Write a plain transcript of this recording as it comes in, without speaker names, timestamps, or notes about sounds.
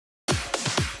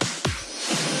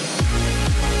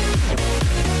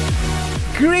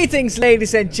Greetings,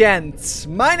 ladies and gents.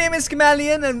 My name is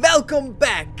Chameleon and welcome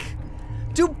back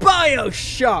to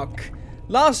BioShock.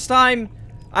 Last time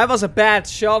I was a bad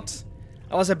shot.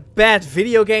 I was a bad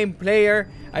video game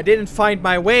player. I didn't find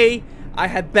my way. I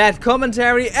had bad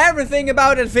commentary. Everything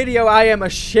about that video I am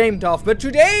ashamed of. But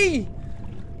today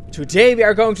we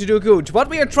are going to do good. What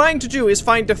we are trying to do is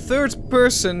find the third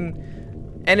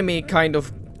person enemy kind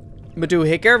of Medu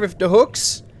Hicker with the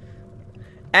hooks.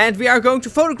 And we are going to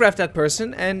photograph that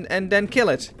person and then kill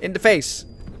it in the face.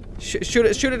 Shoot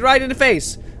it right in the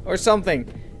face or something.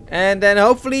 And then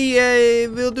hopefully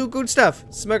we'll do good stuff.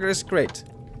 Smuggler's crate.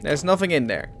 There's nothing in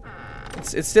there.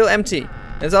 It's still empty.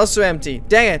 It's also empty.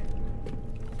 Dang it.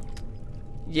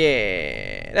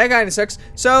 Yeah, that kind of sucks.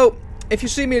 So, if you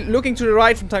see me looking to the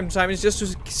right from time to time, it's just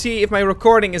to see if my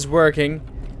recording is working.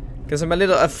 Because I'm a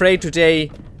little afraid today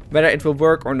whether it will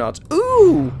work or not.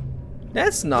 Ooh!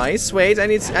 That's nice. Wait, I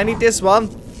need this one.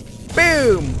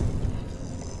 Boom!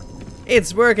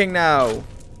 It's working now.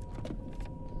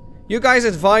 You guys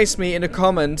advise me in the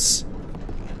comments.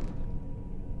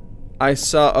 I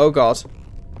saw... Oh god.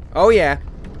 Oh yeah.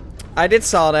 I did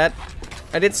saw that.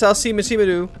 I did saw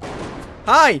Simu.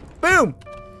 Hi! Boom!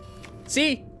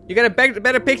 See? You get a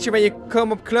better picture when you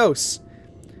come up close.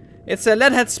 It's a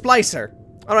leadhead splicer.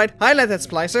 Alright, hi leadhead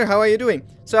splicer, how are you doing?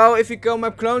 So, if you come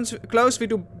up close, we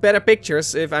do better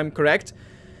pictures, if I'm correct.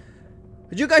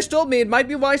 But you guys told me it might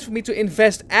be wise for me to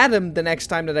invest Adam the next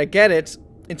time that I get it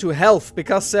into health,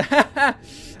 because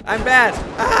I'm bad.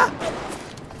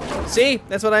 Ah! See?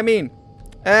 That's what I mean.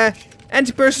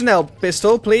 Anti-personnel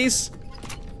pistol, please.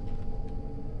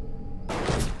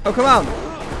 Oh, come on.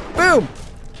 Boom!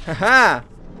 Haha!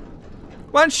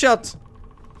 One shot!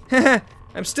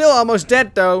 I'm still almost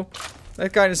dead, though.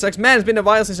 That kind of sucks. Man, it's been a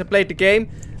while since I played the game.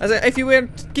 If you were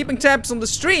keeping tabs on the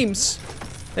streams,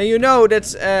 then you know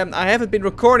that I haven't been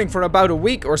recording for about a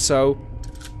week or so.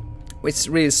 Which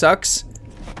really sucks.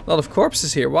 A lot of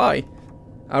corpses here. Why?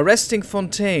 A resting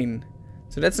fontaine.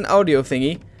 So that's an audio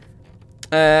thingy.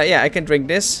 Yeah, I can drink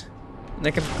this. And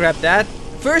I can grab that.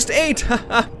 First aid!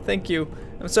 Haha, thank you.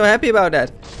 I'm so happy about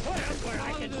that.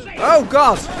 Oh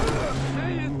god!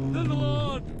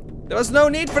 There was no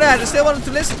need for that. I still wanted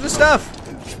to listen to the stuff.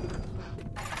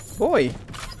 Boy,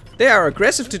 they are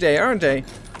aggressive today, aren't they?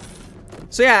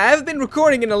 So yeah, I haven't been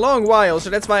recording in a long while, so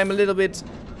that's why I'm a little bit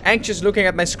anxious looking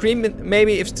at my screen,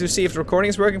 maybe to see if the recording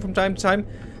is working from time to time.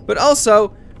 But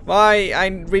also, why I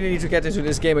really need to get into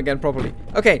this game again properly.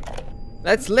 Okay,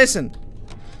 let's listen.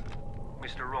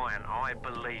 Mr. Ryan, I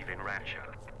believe in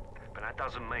Rapture, but that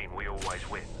doesn't mean we always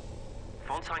win.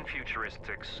 Fontaine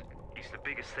Futuristics is the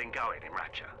biggest thing going in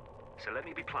Rapture. So let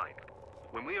me be plain.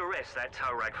 When we arrest that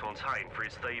tow rag Fontaine for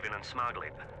his thieving and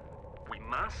smuggling, we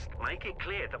must make it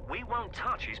clear that we won't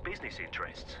touch his business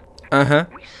interests.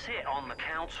 We sit on the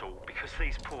council because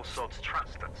these poor sods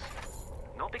trust us,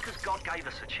 not because God gave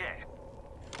us a chair.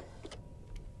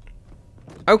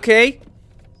 Okay.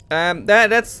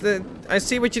 That's the... I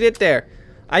see what you did there.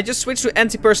 I just switched to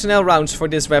anti-personnel rounds for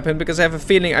this weapon because I have a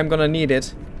feeling I'm gonna need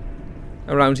it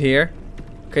around here.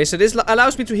 Okay, so this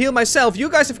allows me to heal myself. You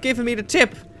guys have given me the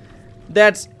tip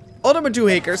that other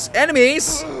Medu Hickers,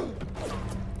 enemies,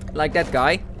 like that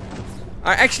guy,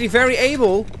 are actually very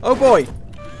able, oh boy,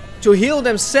 to heal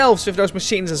themselves with those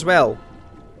machines as well.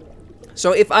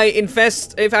 So if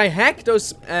I hack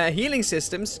those healing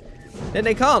systems, then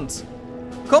they can't.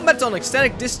 Combat tonic,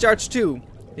 static discharge 2.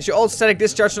 Is your old static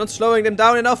discharge not slowing them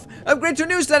down enough? Upgrade to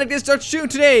new static discharge 2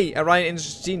 today. Orion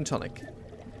Gene tonic.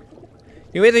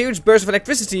 You hit a huge burst of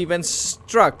electricity when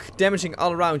struck, damaging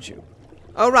all around you.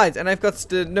 Alright, and I've got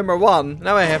the number 1.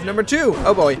 Now I have number 2.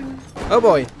 Oh boy. Oh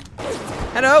boy.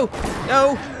 Hello.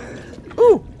 No.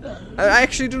 Ooh. I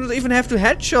actually do not even have to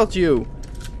headshot you.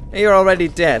 And you're already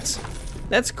dead.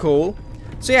 That's cool.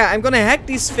 So yeah, I'm gonna hack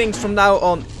these things from now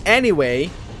on anyway.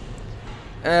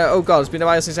 Oh god, it's been a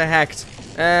while since I hacked.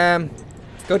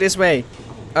 Go this way.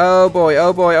 Oh boy,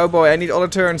 oh boy, oh boy. I need other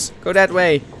turns. Go that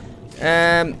way.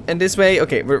 And this way,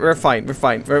 okay, we're fine, we're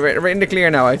fine. We're in the clear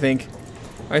now, I think.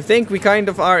 I think we kind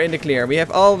of are in the clear. We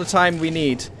have all the time we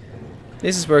need.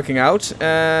 This is working out.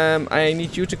 I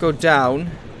need you to go down.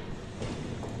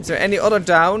 Is there any other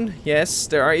down? Yes,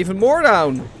 there are even more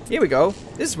down. Here we go.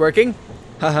 This is working.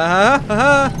 Ha ha ha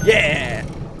ha. Yeah!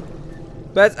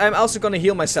 But I'm also gonna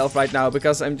heal myself right now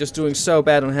because I'm just doing so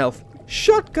bad on health.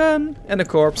 Shotgun! And a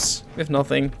corpse with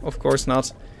nothing. Of course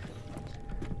not.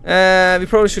 We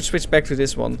probably should switch back to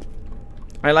this one.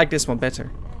 I like this one better.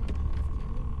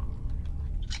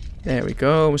 There we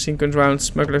go. Machine gun round.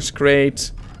 Smuggler's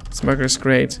crate. Smuggler's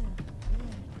crate.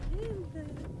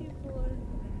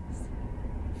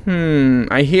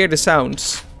 I hear the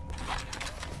sounds.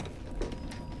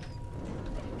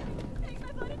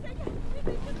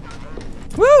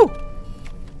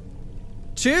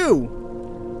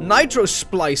 2. Nitro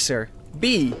Splicer.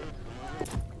 B.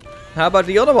 How about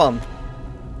the other one?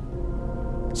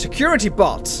 Security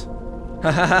bot.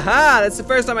 Ha ha ha ha! That's the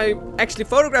first time I actually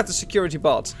photographed a security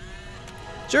bot.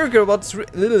 Security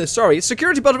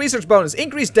bot research bonus.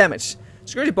 Increased damage.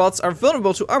 Security bots are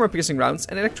vulnerable to armor-piercing rounds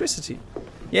and electricity.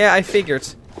 Yeah, I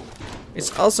figured.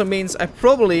 It also means I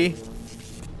probably...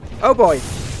 Oh boy.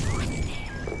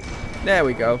 There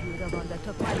we go.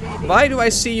 Why do I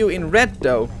see you in red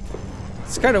though?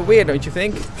 It's kind of weird, don't you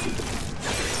think?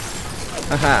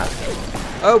 Aha.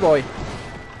 Oh boy.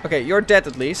 Okay, you're dead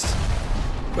at least.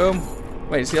 Boom.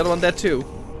 Wait, is the other one dead too?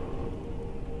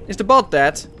 Is the bot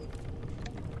dead?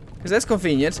 Because that's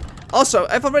convenient. Also,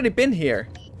 I've already been here.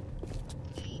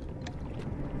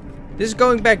 This is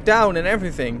going back down and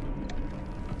everything.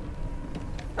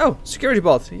 Oh, security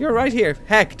bot. You're right here.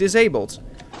 Hack disabled.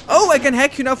 Oh, I can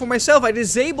hack you now for myself. I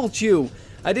disabled you.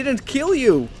 I didn't kill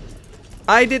you.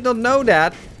 I did not know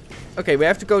that. Okay, we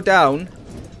have to go down.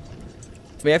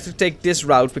 We have to take this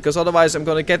route because otherwise I'm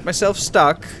gonna get myself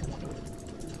stuck.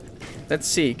 Let's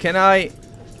see. Can I...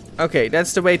 Okay,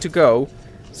 that's the way to go.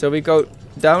 So we go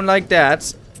down like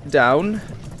that. Down.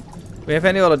 We have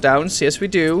any other downs? Yes, we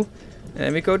do.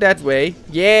 And we go that way.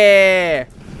 Yeah!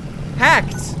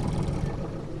 Hacked!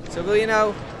 So will you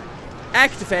now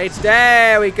activate?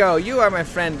 There we go. You are my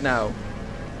friend now.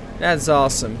 That's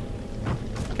awesome.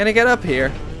 Can I get up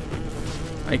here?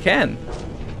 I can.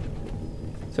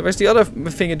 So where's the other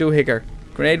thing I do here?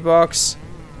 Grenade box.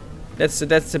 That's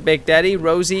the big daddy,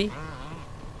 Rosie.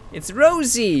 It's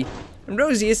Rosie! And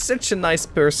Rosie is such a nice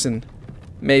person.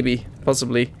 Maybe.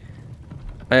 Possibly.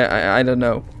 I don't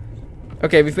know.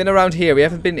 Okay, we've been around here. We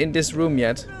haven't been in this room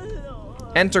yet.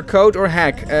 Enter code or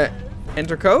hack?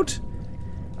 Enter code?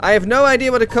 I have no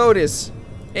idea what the code is.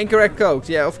 Incorrect code.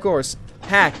 Yeah, of course.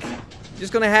 Hack.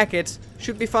 Just gonna hack it.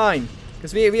 Should be fine.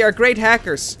 Because we are great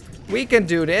hackers. We can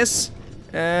do this.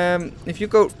 If you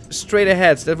go straight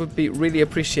ahead, that would be really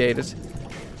appreciated.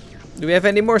 Do we have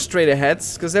any more straight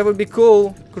aheads? Because that would be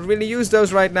cool. Could really use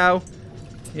those right now.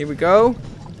 Here we go.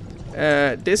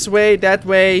 This way, that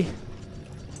way.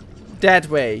 That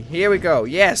way. Here we go.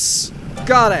 Yes.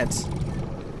 Got it.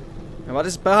 And what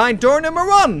is behind door number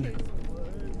 1?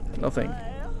 Nothing.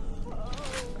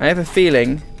 I have a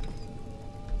feeling.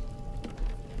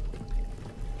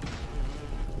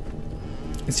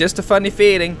 It's just a funny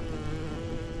feeling.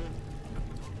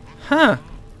 Huh.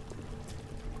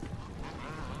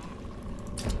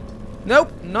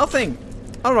 Nope. Nothing.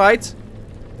 Alright.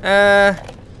 We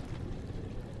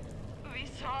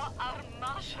saw our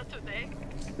Masha today.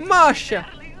 Masha.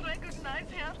 Barely recognize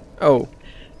her. Oh.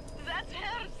 That's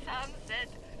her, Sam said.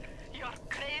 You're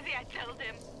crazy, I told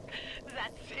him.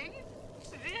 That thing?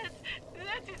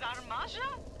 That is our Masha?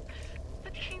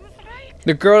 But he was right.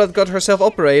 The girl that got herself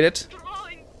operated.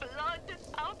 Drawing blood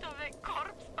out of a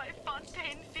corpse by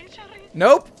Fontaine Fisheries.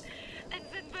 Nope. And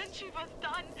then when she was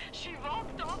done, she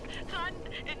walked off hand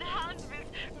in hand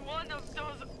with one of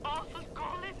those awful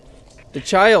golems. The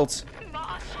child.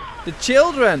 Masha! The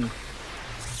children.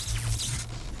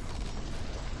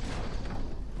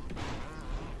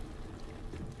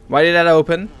 Why did that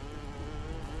open?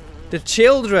 The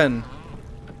children.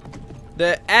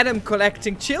 The Adam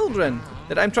collecting children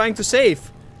that I'm trying to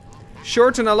save.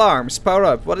 Shorten alarms. Power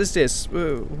up. What is this?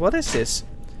 What is this?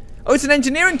 Oh, it's an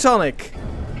engineering tonic.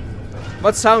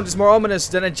 What sound is more ominous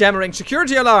than a jammering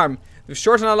security alarm? With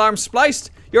shorten alarm spliced,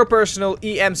 your personal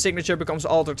EM signature becomes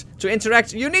altered to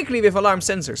interact uniquely with alarm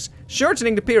sensors,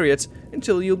 shortening the period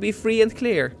until you'll be free and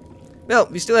clear. Well,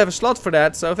 we still have a slot for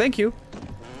that, so thank you.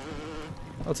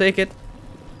 I'll take it.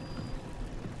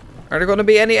 Are there gonna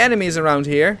be any enemies around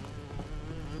here?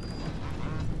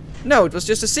 No, it was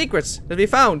just a secret that we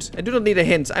found. I do not need a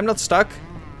hint. I'm not stuck.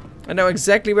 I know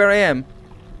exactly where I am.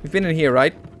 We've been in here,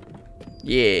 right?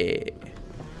 Yeah.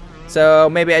 So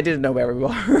maybe I didn't know where we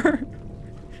were.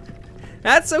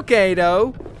 That's okay,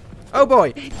 though. Oh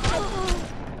boy.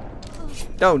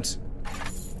 Don't.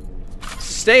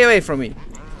 Stay away from me.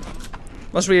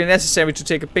 Was really necessary to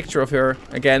take a picture of her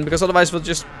again, because otherwise we'll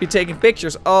just be taking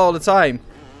pictures all the time.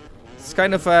 It's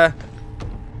kind of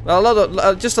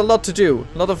well, just a lot to do.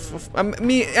 A lot of I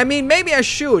mean, maybe I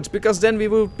should, because then we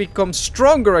will become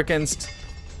stronger against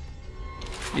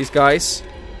these guys.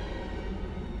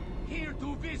 Here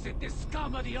to visit the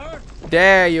scum of the earth.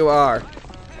 There you are.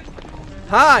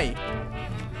 Hi.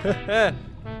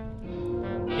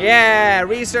 Yeah,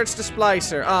 research the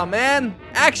splicer. Oh man,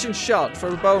 action shot for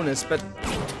a bonus, but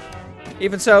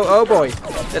even so, oh boy.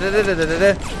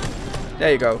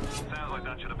 There you go. Sounds like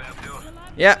that should about do it.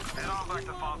 Yeah, Head on back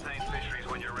to Fontaine Fisheries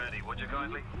when you're ready, would you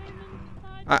kindly?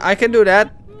 I can do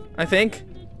that, I think.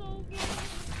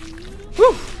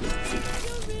 Whew.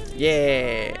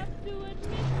 Yeah.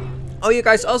 Oh, you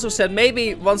guys also said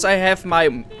maybe once I have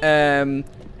my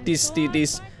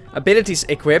these abilities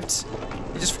equipped.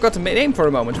 I just forgot the name for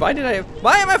a moment. Why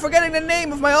am I forgetting the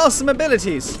name of my awesome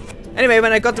abilities? Anyway,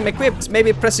 when I got them equipped,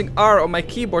 maybe pressing R on my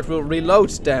keyboard will reload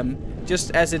them,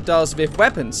 just as it does with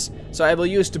weapons. So I will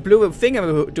use the blue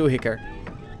thingamajigger.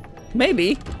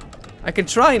 Maybe I can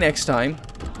try next time.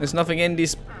 There's nothing in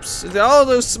these, all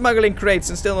those smuggling crates,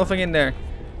 and still nothing in there.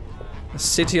 A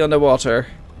city on the water.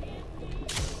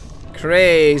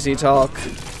 Crazy talk.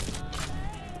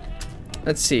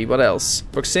 Let's see, what else?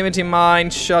 Proximity mine,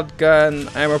 shotgun,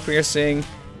 armor piercing,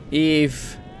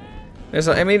 Eve. There's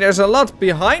a lot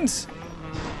behind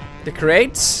the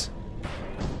crates.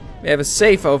 We have a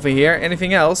safe over here.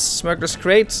 Anything else? Smuggler's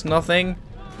crate? Nothing.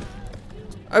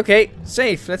 Okay,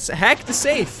 safe. Let's hack the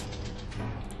safe.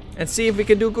 And see if we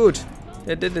can do good.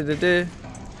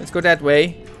 Let's go that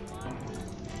way.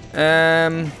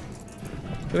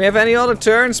 Do we have any other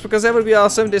turns? Because that would be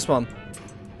awesome. This one.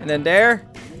 And then there.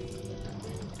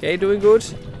 Okay, doing good.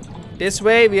 This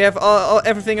way, we have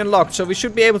everything unlocked. So we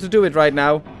should be able to do it right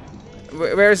now.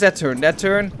 Where is that turn? That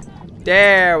turn?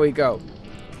 There we go.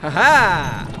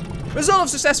 Haha! Result of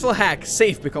successful hack.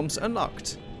 Safe becomes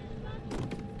unlocked.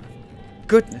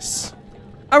 Goodness.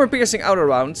 Armor piercing outer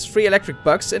rounds, 3 electric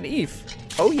bucks, and Eve.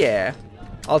 Oh yeah.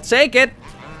 I'll take it.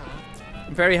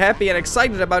 I'm very happy and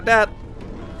excited about that.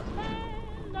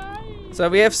 So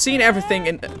we have seen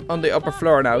everything on the upper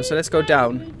floor now, so let's go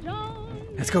down.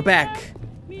 Let's go back.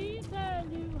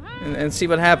 And see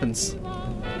what happens.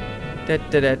 It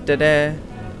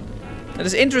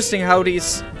is interesting how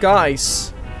these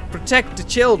guys protect the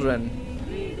children.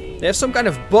 They have some kind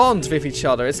of bond with each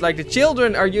other. It's like the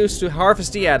children are used to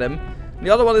harvest the Adam. The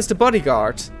other one is the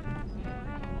bodyguard.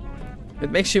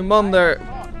 It makes you wonder.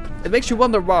 It makes you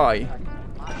wonder why.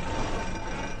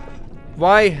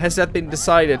 Why has that been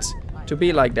decided to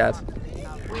be like that?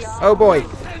 Oh boy.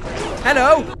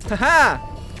 Hello! Haha!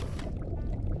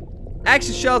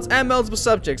 Action shots and multiple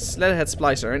subjects. Leatherhead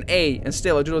splicer. An A. And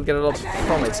still I do not get a lot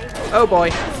from it. Oh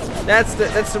boy. That's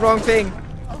the wrong thing.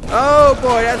 Oh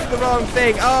boy, that's the wrong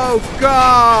thing. Oh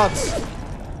god!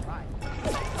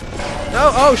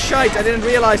 No, oh shite, I didn't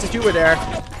realize that you were there.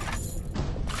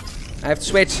 I have to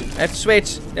switch. I have to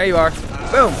switch. There you are.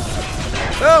 Boom.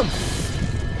 Boom.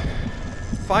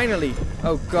 Finally.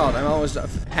 Oh god, I'm almost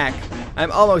hack.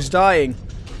 I'm almost dying.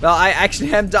 Well, I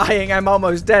actually am dying. I'm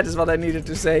almost dead is what I needed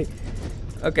to say.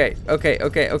 Okay.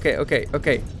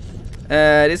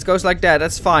 This goes like that.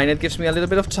 That's fine. It gives me a little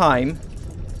bit of time.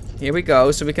 Here we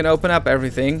go. So we can open up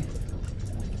everything.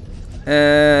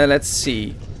 Let's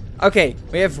see. Okay.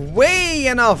 We have way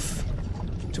enough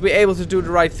to be able to do the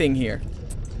right thing here.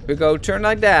 We go turn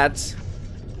like that.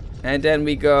 And then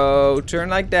we go turn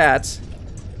like that.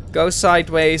 Go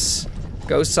sideways.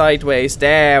 Go sideways.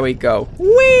 There we go.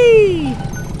 Whee!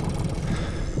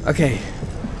 Okay.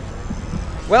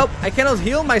 Well, I cannot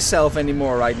heal myself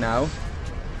anymore right now.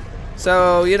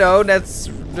 So, you know, that's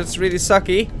really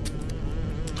sucky.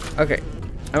 Okay.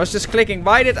 I was just clicking.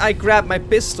 Why did I grab my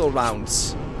pistol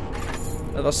rounds?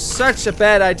 That was such a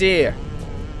bad idea.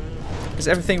 Is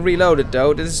everything reloaded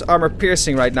though? This is armor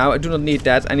piercing right now. I do not need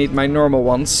that. I need my normal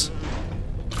ones.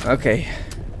 Okay.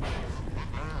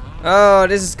 Oh,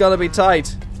 this is gonna be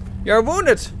tight. You're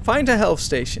wounded. Find a health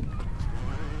station.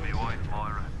 My wife,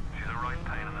 Moira. She's a right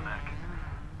pain in the neck.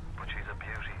 But she's a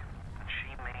beauty. And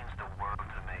she means the world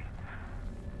to me.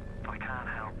 I can't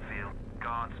help feel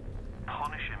God's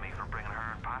punishing me for bringing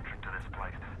her and Patrick to this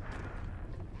place.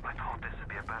 I thought this would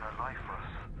be a better life for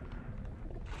us.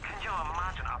 Can you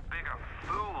imagine a bigger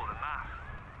fool than that?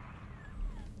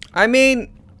 I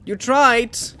mean, you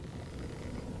tried.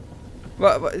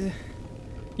 What?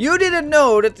 You didn't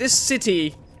know that this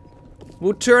city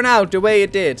would turn out the way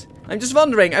it did. I'm just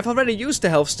wondering, I've already used the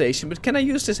health station, but can I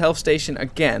use this health station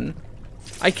again?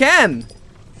 I can!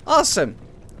 Awesome!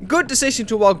 Good decision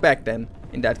to walk back then,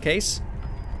 in that case.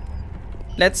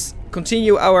 Let's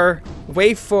continue our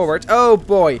way forward. Oh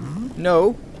boy!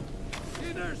 No.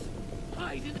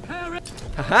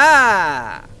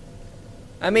 Haha!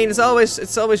 I mean, it's always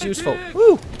useful.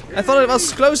 Woo! I thought it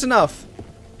was close enough.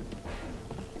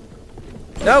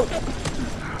 No!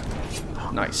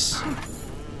 Nice.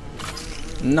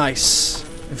 Nice.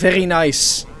 Very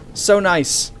nice. So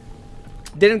nice.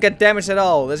 Didn't get damaged at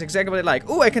all. That's exactly what I like.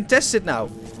 Oh, I can test it now.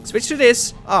 Switch to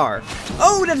this. R.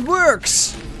 Oh, that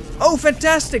works! Oh,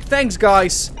 fantastic. Thanks,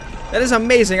 guys. That is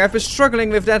amazing. I've been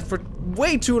struggling with that for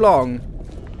way too long.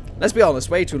 Let's be honest,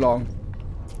 way too long.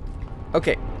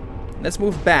 Okay. Let's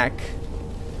move back.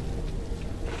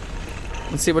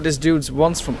 Let's see what this dude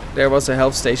wants from... There was a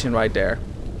health station right there.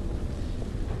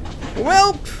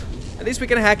 Well, at least we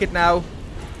can hack it now.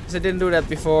 Because I didn't do that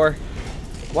before.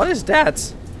 What is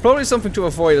that? Probably something to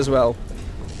avoid as well.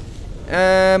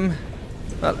 Well,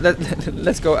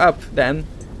 let's go up then.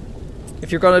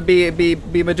 If you're gonna be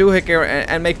Madoohicker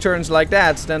and make turns like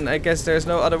that, then I guess there's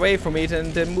no other way for me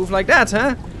than move like that,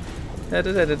 huh?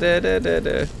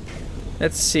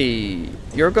 Let's see.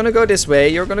 You're gonna go this way,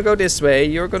 you're gonna go this way,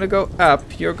 you're gonna go up,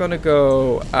 you're gonna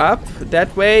go up,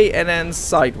 that way, and then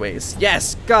sideways.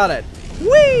 Yes, got it!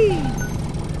 Whee!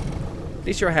 At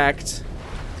least you're hacked.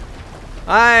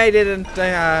 I didn't...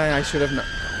 I should have not...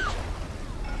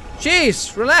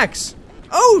 Jeez, relax!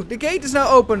 Oh, the gate is now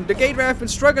open. The gate where I've been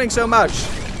struggling so much.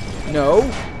 No.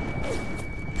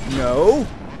 No.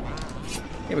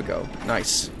 Here we go.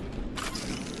 Nice.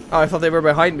 Oh, I thought they were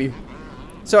behind me.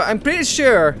 So I'm pretty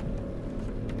sure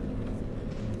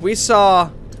we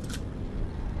saw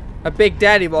a big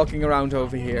daddy walking around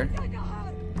over here.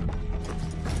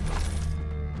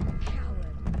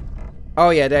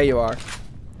 Oh yeah, there you are.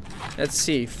 Let's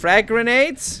see. Frag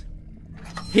grenades.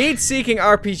 Heat-seeking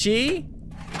RPG.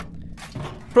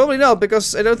 Probably not,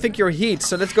 because I don't think you're heat,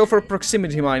 so let's go for a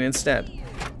proximity mine instead.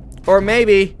 Or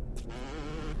maybe...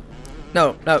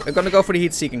 No, I'm gonna go for the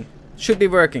heat-seeking. Should be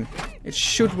working. It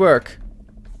should work.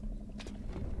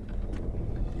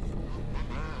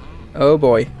 Oh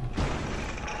boy.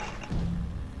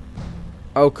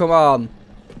 Oh, come on.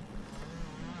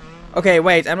 Okay,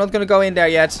 wait, I'm not gonna go in there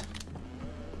yet.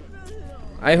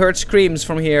 I heard screams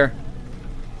from here.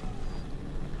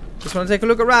 Just wanna take a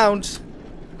look around.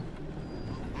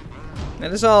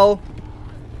 That is all.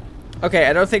 Okay,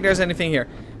 I don't think there's anything here.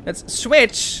 Let's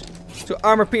switch to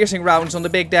armor-piercing rounds on the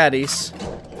big daddies.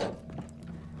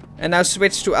 And now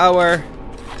switch to our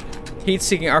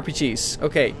heat-seeking RPGs.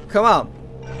 Okay, come on.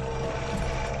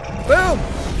 Boom!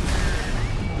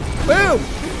 Boom!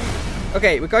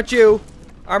 Okay, we got you.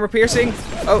 Armor-piercing.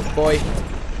 Oh, boy.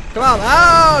 Come on.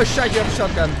 Oh, shit, you have a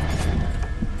shotgun.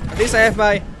 At least I have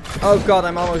my... Oh, God,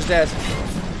 I'm almost dead.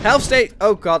 Health station.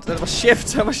 Oh god, that was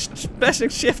shift. I was pressing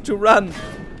shift to run.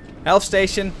 Health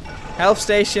station. Health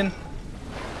station.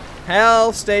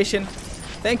 Health station.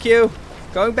 Thank you.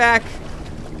 Going back.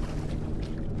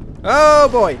 Oh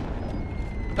boy.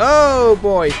 Oh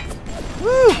boy.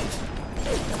 Woo.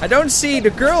 I don't see the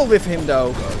girl with him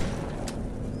though.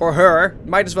 Or her.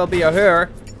 Might as well be a her.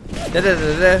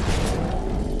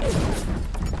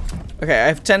 Okay, I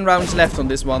have 10 rounds left on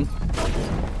this one.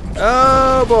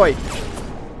 Oh boy.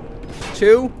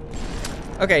 2.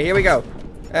 Okay, here we go.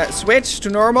 Switch to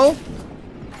normal.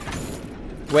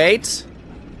 Wait.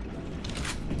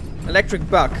 Electric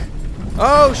buck.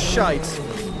 Oh, shite.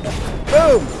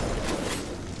 Boom.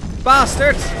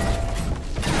 Bastard.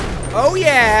 Oh,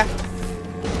 yeah.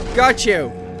 Got you.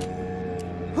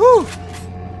 Whew.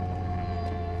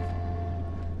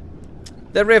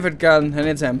 The rivet gun, and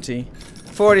it's empty.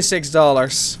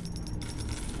 $46.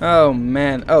 Oh,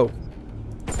 man. Oh.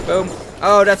 Boom.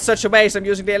 Oh, that's such a waste. I'm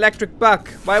using the electric buck.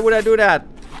 Why would I do that?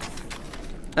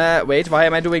 Wait, why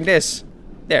am I doing this?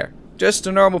 There. Just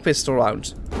a normal pistol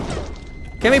round.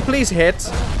 Can we please hit?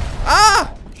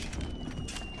 Ah!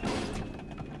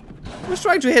 Who's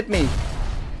trying to hit me?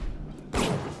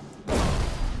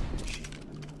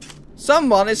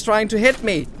 Someone is trying to hit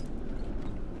me.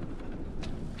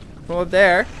 From up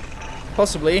there.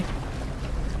 Possibly.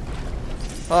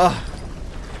 Oh.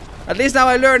 At least now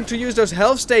I learned to use those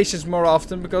health stations more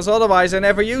often, because otherwise I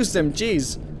never used them.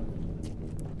 Jeez.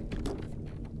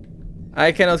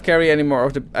 I cannot carry any more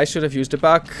of the... I should have used the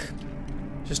buck.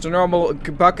 Just a normal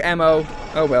buck ammo.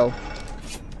 Oh well.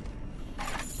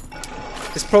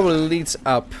 This probably leads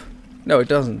up. No, it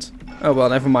doesn't. Oh well,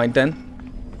 never mind then.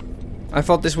 I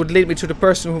thought this would lead me to the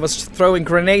person who was throwing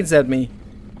grenades at me.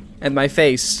 And my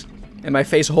face. And my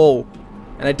face hole.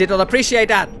 And I did not appreciate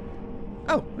that.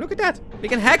 Oh, look at that. We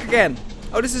can hack again.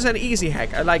 Oh, this is an easy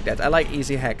hack. I like that. I like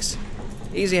easy hacks.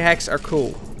 Easy hacks are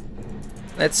cool.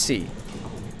 Let's see.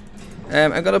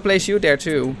 I'm gonna place you there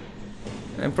too.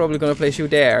 I'm probably gonna place you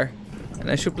there. And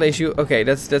I should place you... Okay,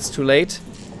 that's too late.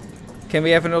 Can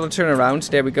we have another turnaround?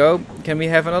 There we go. Can we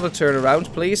have another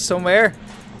turnaround, please? Somewhere.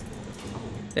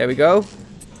 There we go.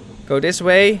 Go this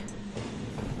way.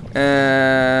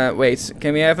 Wait.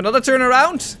 Can we have another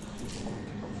turnaround?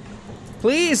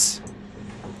 Please?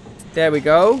 There we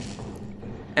go.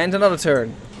 And another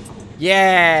turn.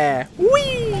 Yeah!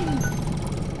 Whee!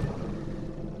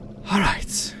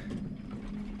 Alright.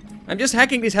 I'm just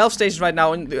hacking these health stations right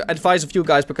now in the advice of you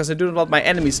guys, because I do not want my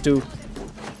enemies to.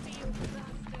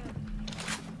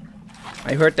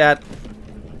 I heard that.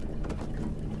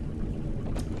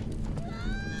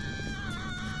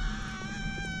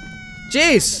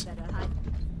 Jeez!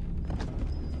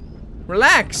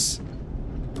 Relax!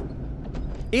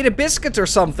 Eat a biscuit or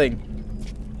something.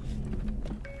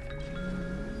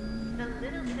 The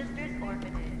Little Sisters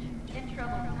Orphanage. In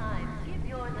troubled times, give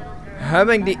your little girl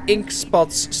Humming the Ink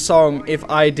Spots song if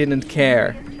I didn't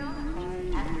care.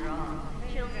 After all,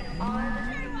 children are the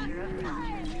future of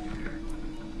culture.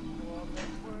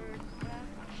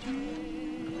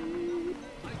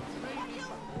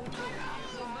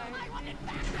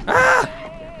 Ah!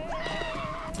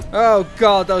 Oh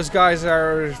god, those guys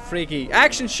are freaky.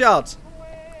 Action shot!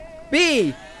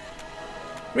 B!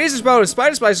 Research bonus.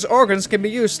 Spider Splicer's organs can be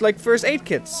used like first aid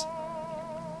kits.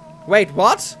 Wait,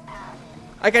 what?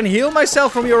 I can heal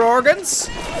myself from your organs?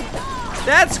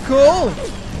 That's cool!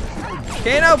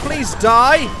 Okay, now please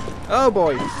die! Oh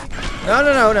boy. No,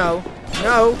 no, no, no.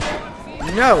 No.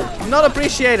 No. Not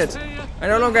appreciated. I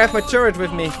no longer have my turret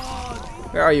with me.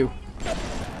 Where are you?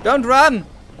 Don't run!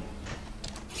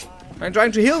 I'm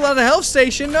trying to heal at the health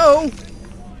station. No!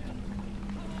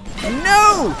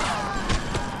 No!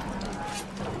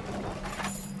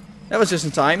 That was just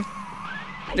in time.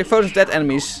 Take photos of dead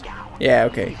enemies. Yeah,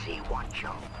 okay.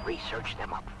 Research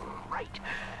them up right.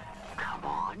 Come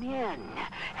on in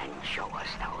and show us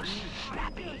those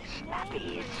snappies.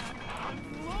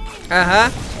 Uh-huh.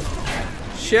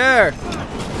 Sure.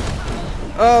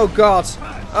 Oh god.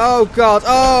 Oh god.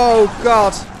 Oh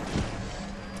god.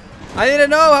 I didn't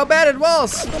know how bad it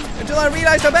was until I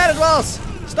realized how bad it was.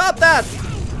 Stop that.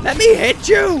 Let me hit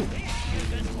you.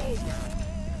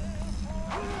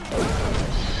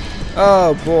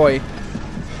 Oh boy.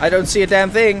 I don't see a damn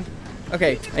thing.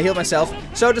 Okay, I healed myself.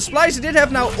 So the Splicer did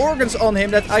have now organs on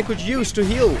him that I could use to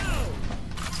heal.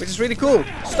 Which is really cool.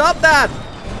 Stop that!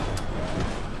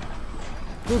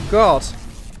 Good god.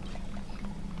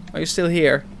 Are you still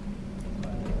here?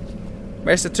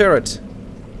 Where's the turret?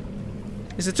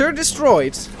 Is the turret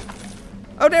destroyed?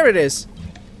 Oh, there it is.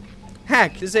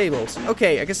 Hack disabled.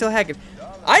 Okay, I can still hack it.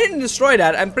 I didn't destroy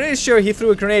that. I'm pretty sure he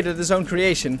threw a grenade at his own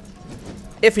creation.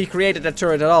 If he created that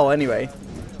turret at all, anyway.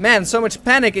 Man, so much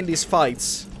panic in these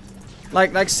fights.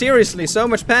 Like seriously, so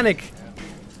much panic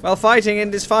while fighting in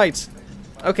this fight.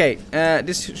 Okay,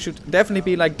 this should definitely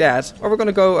be like that. Or we're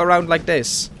gonna go around like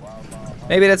this.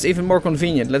 Maybe that's even more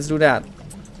convenient. Let's do that.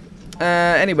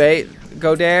 Anyway,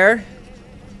 go there.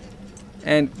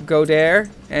 And go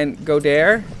there. And go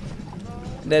there.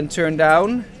 Then turn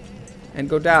down. And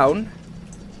go down.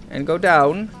 And go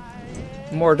down.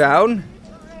 More down.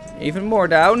 Even more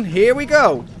down. Here we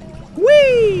go.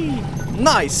 Whee!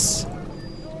 Nice.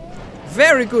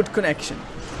 Very good connection.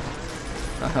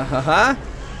 Ha ha ha ha.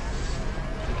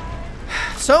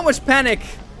 So much panic,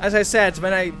 as I said,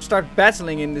 when I start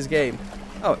battling in this game.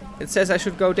 Oh, it says I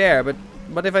should go there, but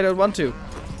what if I don't want to?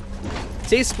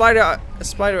 See, spider or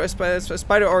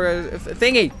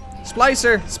thingy,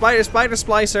 splicer, spider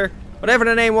splicer, whatever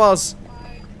the name was.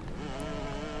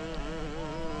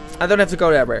 I don't have to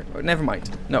go there. Never mind.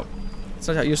 No, it's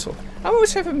not that useful. How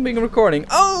much have I been recording?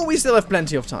 Oh, we still have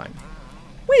plenty of time.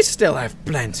 We still have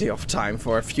plenty of time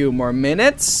for a few more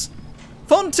minutes.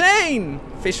 Fontaine!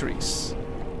 Fisheries.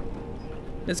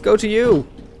 Let's go to you.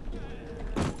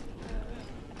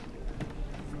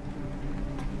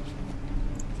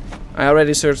 I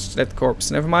already searched that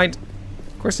corpse. Never mind.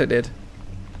 Of course I did.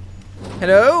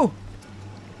 Hello?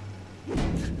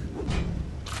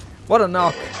 What a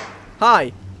knock.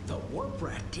 Hi. The warp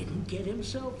rat didn't get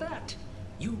himself that.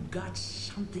 You got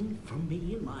something from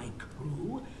me and my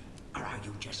crew? Or are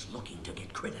you just looking to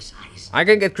get criticized? I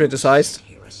can get criticized.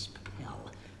 Hear a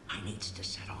spell. I needs to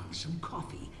set on some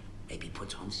coffee. Maybe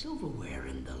put on silverware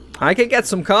in the light. I can get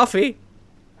some coffee.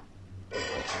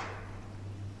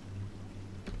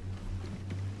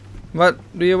 What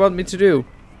do you want me to do?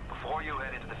 Before you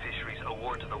head into the fisheries, a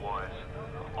word to the wise.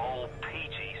 Old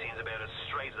PG seems about as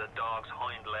straight as a dog's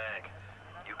hind leg.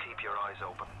 You keep your eyes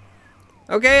open.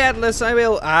 Okay, Atlas, I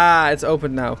will. Ah, it's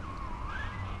open now.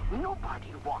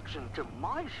 Nobody walks into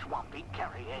my swampy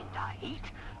carrying the heat.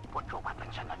 Put your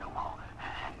weapons in the pneumo,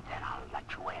 and then I'll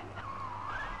let you in.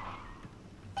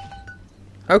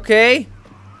 Okay. If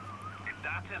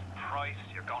that's his price,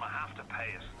 you're gonna have to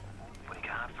pay it. But he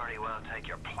can't very well take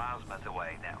your plasmas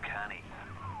away now, can he?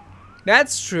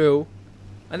 That's true.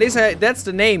 At least that's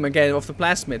the name again of the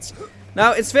plasmids.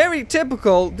 Now, it's very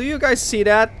typical. Do you guys see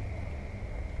that?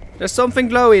 There's something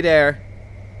glowy there.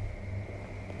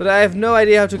 But I have no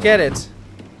idea how to get it.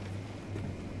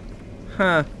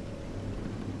 Huh.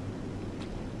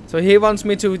 So he wants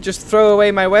me to just throw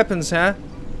away my weapons, huh?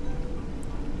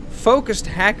 Focused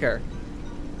hacker.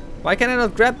 Why can I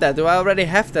not grab that? Do I already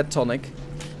have that tonic?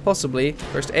 Possibly.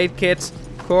 First aid kit.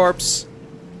 Corpse.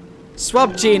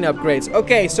 Swap gene upgrades.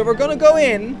 Okay, so we're gonna go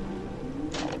in.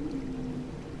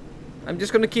 I'm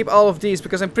just gonna keep all of these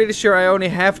because I'm pretty sure I only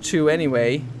have 2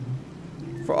 anyway.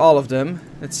 For all of them.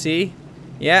 Let's see.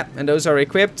 Yeah, and those are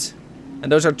equipped.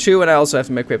 And those are 2 and I also have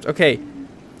them equipped. Okay.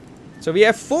 So we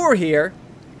have 4 here.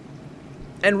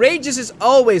 And rages is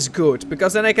always good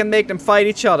because then I can make them fight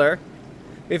each other.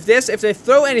 With this, if they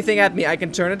throw anything at me, I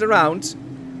can turn it around.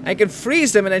 I can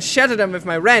freeze them and then shatter them with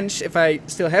my wrench. If I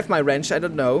still have my wrench, I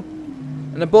don't know.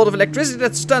 And a bolt of electricity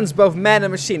that stuns both man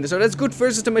and machine. So that's good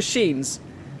versus the machines.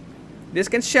 This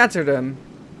can shatter them.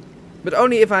 But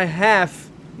only if I have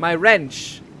my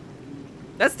wrench.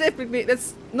 That's definitely...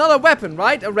 That's not a weapon,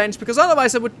 right? A wrench. Because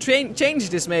otherwise I would change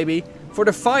this maybe for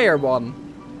the fire one.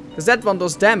 Because that one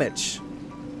does damage.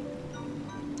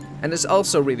 And it's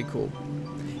also really cool.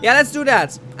 Yeah, let's do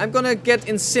that. I'm gonna get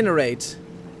incinerate.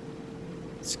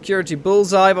 Security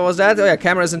bullseye. What was that? Oh yeah,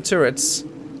 cameras and turrets.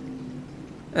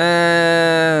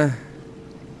 I'm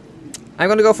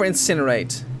gonna go for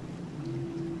incinerate.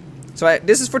 So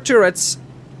this is for turrets,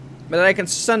 but I can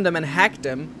stun them and hack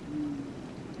them.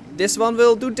 This one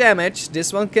will do damage.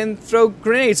 This one can throw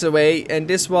grenades away, and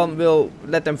this one will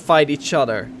let them fight each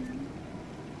other.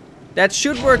 That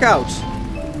should work out.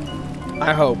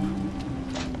 I hope.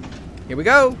 Here we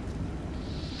go.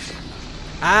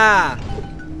 Ah.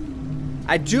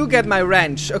 I do get my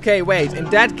wrench. Okay, wait. In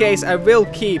that case, I will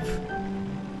keep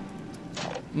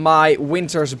my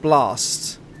Winter's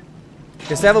Blast.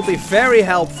 Because that will be very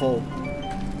helpful.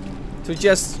 To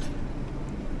just...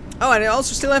 Oh, and I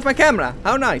also still have my camera.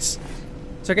 How nice.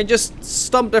 So I can just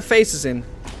stomp their faces in.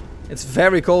 It's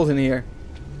very cold in here.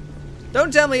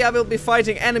 Don't tell me I will be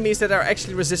fighting enemies that are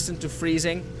actually resistant to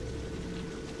freezing.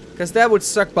 Because that would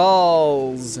suck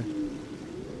balls. You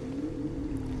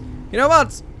know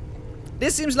what?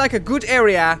 This seems like a good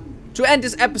area to end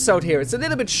this episode here. It's a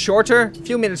little bit shorter, a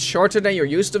few minutes shorter than you're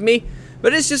used to me.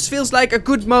 But it just feels like a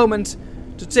good moment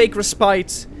to take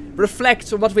respite,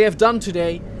 reflect on what we have done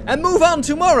today, and move on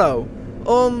tomorrow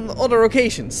on other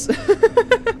occasions.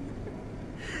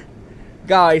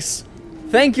 Guys,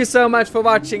 thank you so much for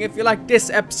watching. If you like this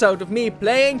episode of me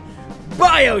playing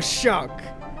BioShock,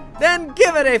 then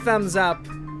give it a thumbs up.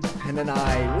 And then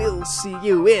I will see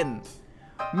you in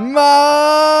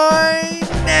my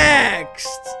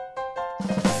next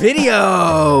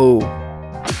video.